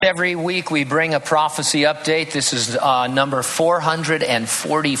Every week we bring a prophecy update. This is number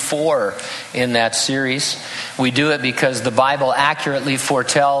 444 in that series. We do it because the Bible accurately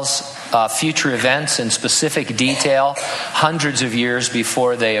foretells future events in specific detail hundreds of years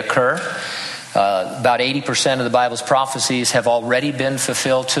before they occur. About 80% of the Bible's prophecies have already been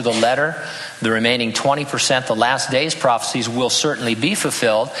fulfilled to the letter. The remaining 20%, the last days prophecies, will certainly be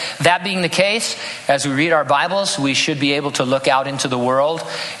fulfilled. That being the case, as we read our Bibles, we should be able to look out into the world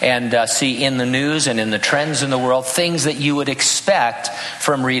and see in the news and in the trends in the world things that you would expect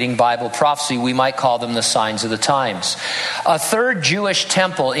from reading Bible prophecy. We might call them the signs of the times. A third Jewish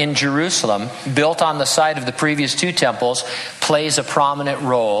temple in Jerusalem, built on the site of the previous two temples, plays a prominent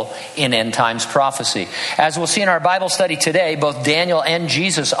role in end times prophecy. As we'll see in our Bible study today, both Daniel and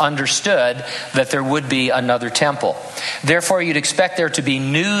Jesus understood that there would be another temple. Therefore, you'd expect there to be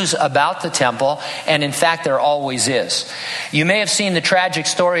news about the temple, and in fact, there always is. You may have seen the tragic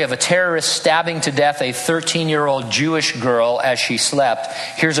story of a terrorist stabbing to death a 13-year-old Jewish girl as she slept.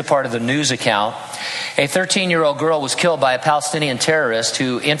 Here's a part of the news account. A 13-year-old girl was killed by a Palestinian terrorist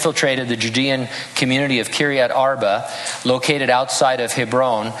who infiltrated the Judean community of Kiryat Arba, located outside of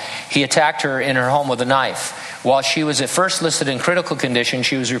Hebron. He attacked her in her home with a knife. While she was at first listed in critical condition,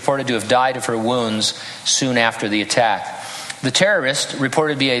 she was reported to have died of her wounds soon after the attack. The terrorist,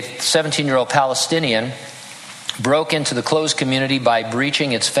 reported to be a 17-year-old Palestinian, broke into the closed community by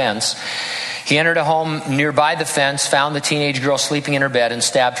breaching its fence. He entered a home nearby the fence, found the teenage girl sleeping in her bed, and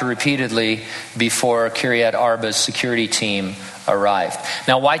stabbed her repeatedly before Kiryat Arba's security team arrived.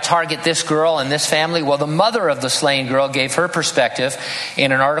 Now, why target this girl and this family? Well, the mother of the slain girl gave her perspective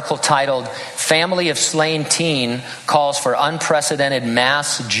in an article titled, "Family of Slain Teen Calls for Unprecedented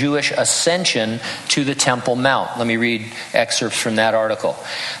Mass Jewish Ascension to the Temple Mount." Let me read excerpts from that article.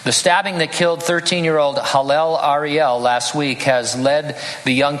 The stabbing that killed 13-year-old Hallel Ariel last week has led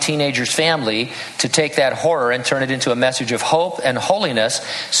the young teenager's family to take that horror and turn it into a message of hope and holiness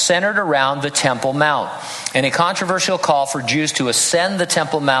centered around the Temple Mount. In a controversial call for Jews to ascend the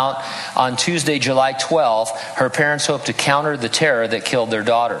Temple Mount on Tuesday, July 12, her parents hope to counter the terror that killed their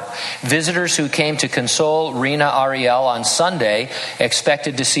daughter. Visitors who came to console Rena Ariel on Sunday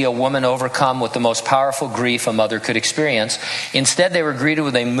expected to see a woman overcome with the most powerful grief a mother could experience. Instead, they were greeted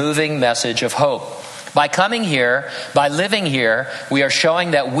with a moving message of hope. By coming here, by living here, we are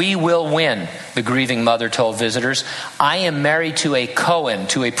showing that we will win, the grieving mother told visitors. I am married to a Cohen,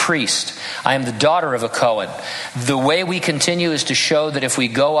 to a priest. I am the daughter of a Cohen. The way we continue is to show that if we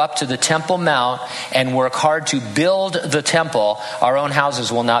go up to the Temple Mount and work hard to build the temple, our own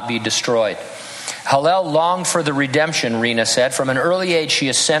houses will not be destroyed. Hallel longed for the redemption, Rena said. From an early age, she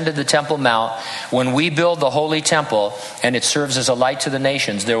ascended the Temple Mount. When we build the holy temple and it serves as a light to the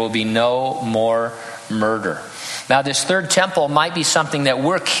nations, there will be no more murder. Now, this third temple might be something that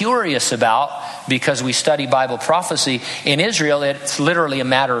we're curious about because we study Bible prophecy. In Israel, it's literally a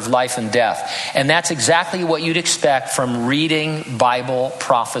matter of life and death. And that's exactly what you'd expect from reading Bible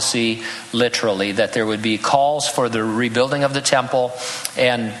prophecy literally, that there would be calls for the rebuilding of the temple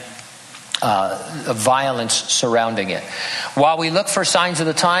and violence surrounding it. While we look for signs of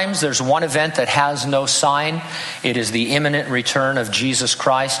the times, there's one event that has no sign. It is the imminent return of Jesus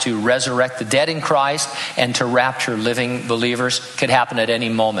Christ to resurrect the dead in Christ and to rapture living believers. Could happen at any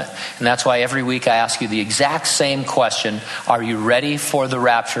moment. And that's why every week I ask you the exact same question. Are you ready for the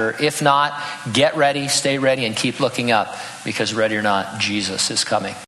rapture? If not, get ready, stay ready, and keep looking up, because ready or not, Jesus is coming.